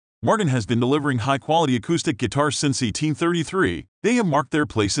Martin has been delivering high-quality acoustic guitars since 1833. They have marked their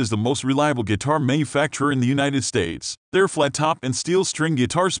place as the most reliable guitar manufacturer in the United States. Their flat-top and steel-string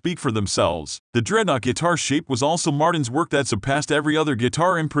guitars speak for themselves. The dreadnought guitar shape was also Martin's work that surpassed every other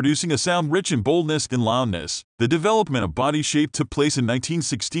guitar in producing a sound rich in boldness and loudness. The development of body shape took place in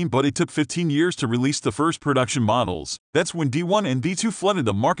 1916, but it took 15 years to release the first production models. That's when D1 and D2 flooded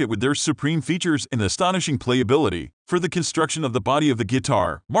the market with their supreme features and astonishing playability. For the construction of the body of the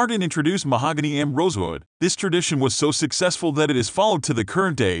guitar, Martin introduced mahogany and rosewood. This tradition was so successful that it is followed to the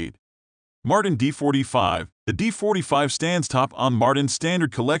current date. Martin D45. The D45 stands top on Martin's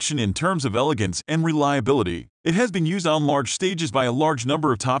standard collection in terms of elegance and reliability. It has been used on large stages by a large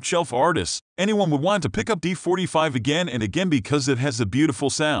number of top-shelf artists. Anyone would want to pick up D45 again and again because it has a beautiful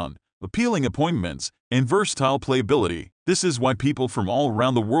sound, appealing appointments, and versatile playability. This is why people from all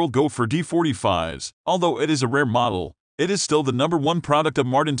around the world go for D45s. Although it is a rare model, it is still the #1 product of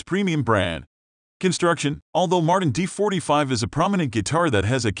Martin's premium brand. Construction. Although Martin D45 is a prominent guitar that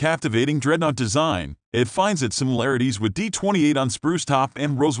has a captivating dreadnought design, it finds its similarities with D28 on spruce top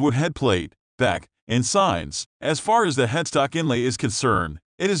and rosewood headplate, back, and sides. As far as the headstock inlay is concerned,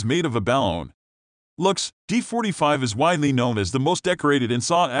 it is made of abalone. Looks. D45 is widely known as the most decorated and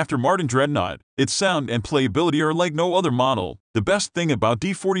sought-after Martin dreadnought. Its sound and playability are like no other model. The best thing about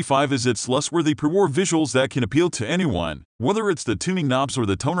D45 is its lust-worthy pre-war visuals that can appeal to anyone. Whether it's the tuning knobs or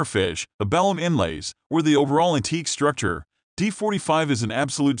the toner fish, abalone inlays, or the overall antique structure, D45 is an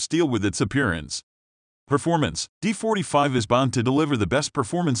absolute steal with its appearance. Performance. D45 is bound to deliver the best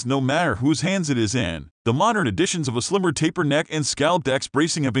performance no matter whose hands it is in. The modern additions of a slimmer taper neck and scalloped X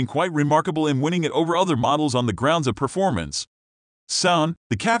bracing have been quite remarkable in winning it over other models on the grounds of performance. Sound.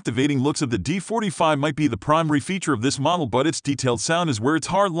 The captivating looks of the D45 might be the primary feature of this model, but its detailed sound is where its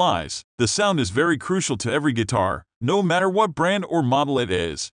heart lies. The sound is very crucial to every guitar, no matter what brand or model it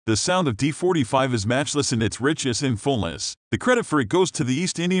is. The sound of D45 is matchless in its richness and fullness. The credit for it goes to the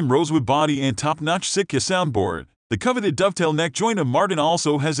East Indian rosewood body and top-notch Sitka soundboard. The coveted dovetail neck joint of Martin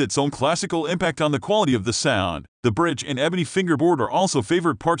also has its own classical impact on the quality of the sound. The bridge and ebony fingerboard are also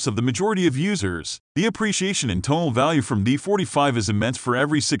favorite parts of the majority of users. The appreciation in tonal value from D45 is immense for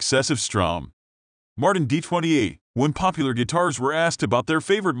every successive strum. Martin D28. When popular guitars were asked about their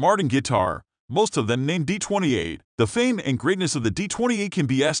favorite Martin guitar, most of them named D28. The fame and greatness of the D28 can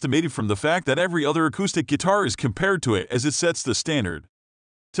be estimated from the fact that every other acoustic guitar is compared to it as it sets the standard.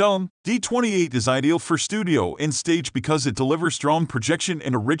 Tone. D28 is ideal for studio and stage because it delivers strong projection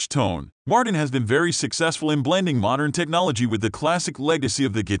and a rich tone. Martin has been very successful in blending modern technology with the classic legacy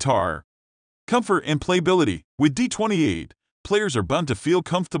of the guitar. Comfort and playability. With D28, players are bound to feel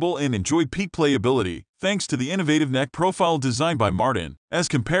comfortable and enjoy peak playability, thanks to the innovative neck profile designed by Martin. As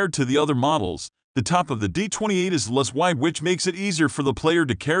compared to the other models, the top of the D28 is less wide, which makes it easier for the player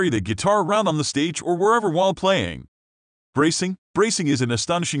to carry the guitar around on the stage or wherever while playing. Bracing. Bracing is an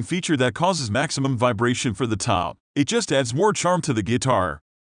astonishing feature that causes maximum vibration for the top. It just adds more charm to the guitar.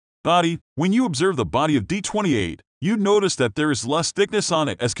 Body. When you observe the body of D28, you notice that there is less thickness on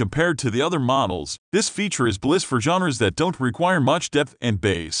it as compared to the other models. This feature is bliss for genres that don't require much depth and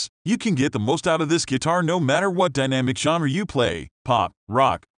bass. You can get the most out of this guitar no matter what dynamic genre you play, pop,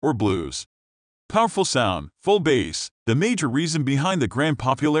 rock, or blues. Powerful sound, full bass. The major reason behind the grand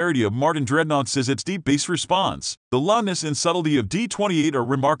popularity of Martin dreadnoughts is its deep bass response. The loudness and subtlety of D28 are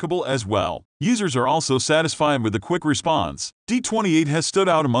remarkable as well. Users are also satisfied with the quick response. D28 has stood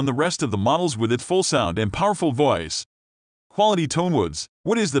out among the rest of the models with its full sound and powerful voice. Quality tone woods.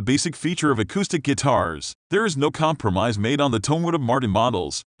 What is the basic feature of acoustic guitars? There is no compromise made on the tone wood of Martin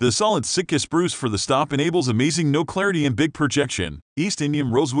models. The solid Sitka spruce for the stop enables amazing note clarity and big projection. East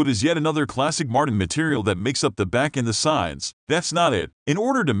Indian rosewood is yet another classic Martin material that makes up the back and the sides. That's not it. In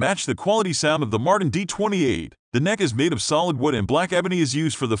order to match the quality sound of the Martin D28, the neck is made of solid wood and black ebony is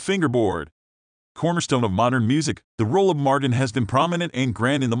used for the fingerboard. Cornerstone of modern music. The role of Martin has been prominent and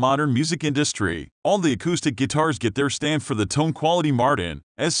grand in the modern music industry. All the acoustic guitars get their stand for the tone quality Martin.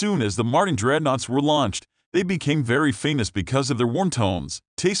 As soon as the Martin dreadnoughts were launched, they became very famous because of their warm tones,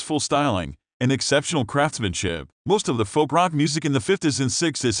 tasteful styling, and exceptional craftsmanship. Most of the folk rock music in the 50s and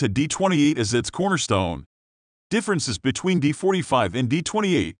 60s had D28 as its cornerstone. Differences between D45 and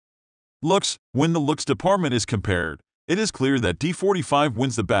D28. Looks. When the looks department is compared, it is clear that D45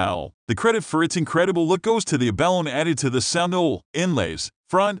 wins the battle. The credit for its incredible look goes to the abalone added to the sound inlays,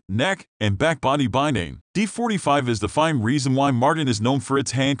 front, neck, and back body binding. D45 is the fine reason why Martin is known for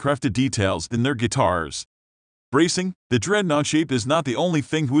its handcrafted details in their guitars. Bracing. The dreadnought shape is not the only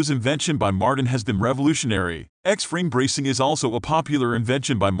thing whose invention by Martin has been revolutionary. X-frame bracing is also a popular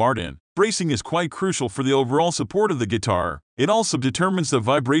invention by Martin. Bracing is quite crucial for the overall support of the guitar. It also determines the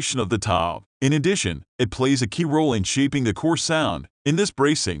vibration of the top. In addition, it plays a key role in shaping the core sound. In this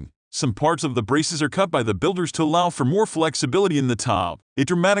bracing, some parts of the braces are cut by the builders to allow for more flexibility in the top. It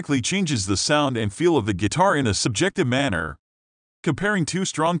dramatically changes the sound and feel of the guitar in a subjective manner. Comparing two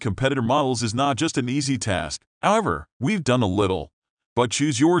strong competitor models is not just an easy task. However, we've done a little. But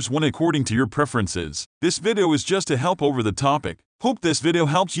choose yours one according to your preferences. This video is just a help over the topic. Hope this video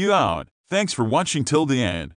helped you out. Thanks for watching till the end.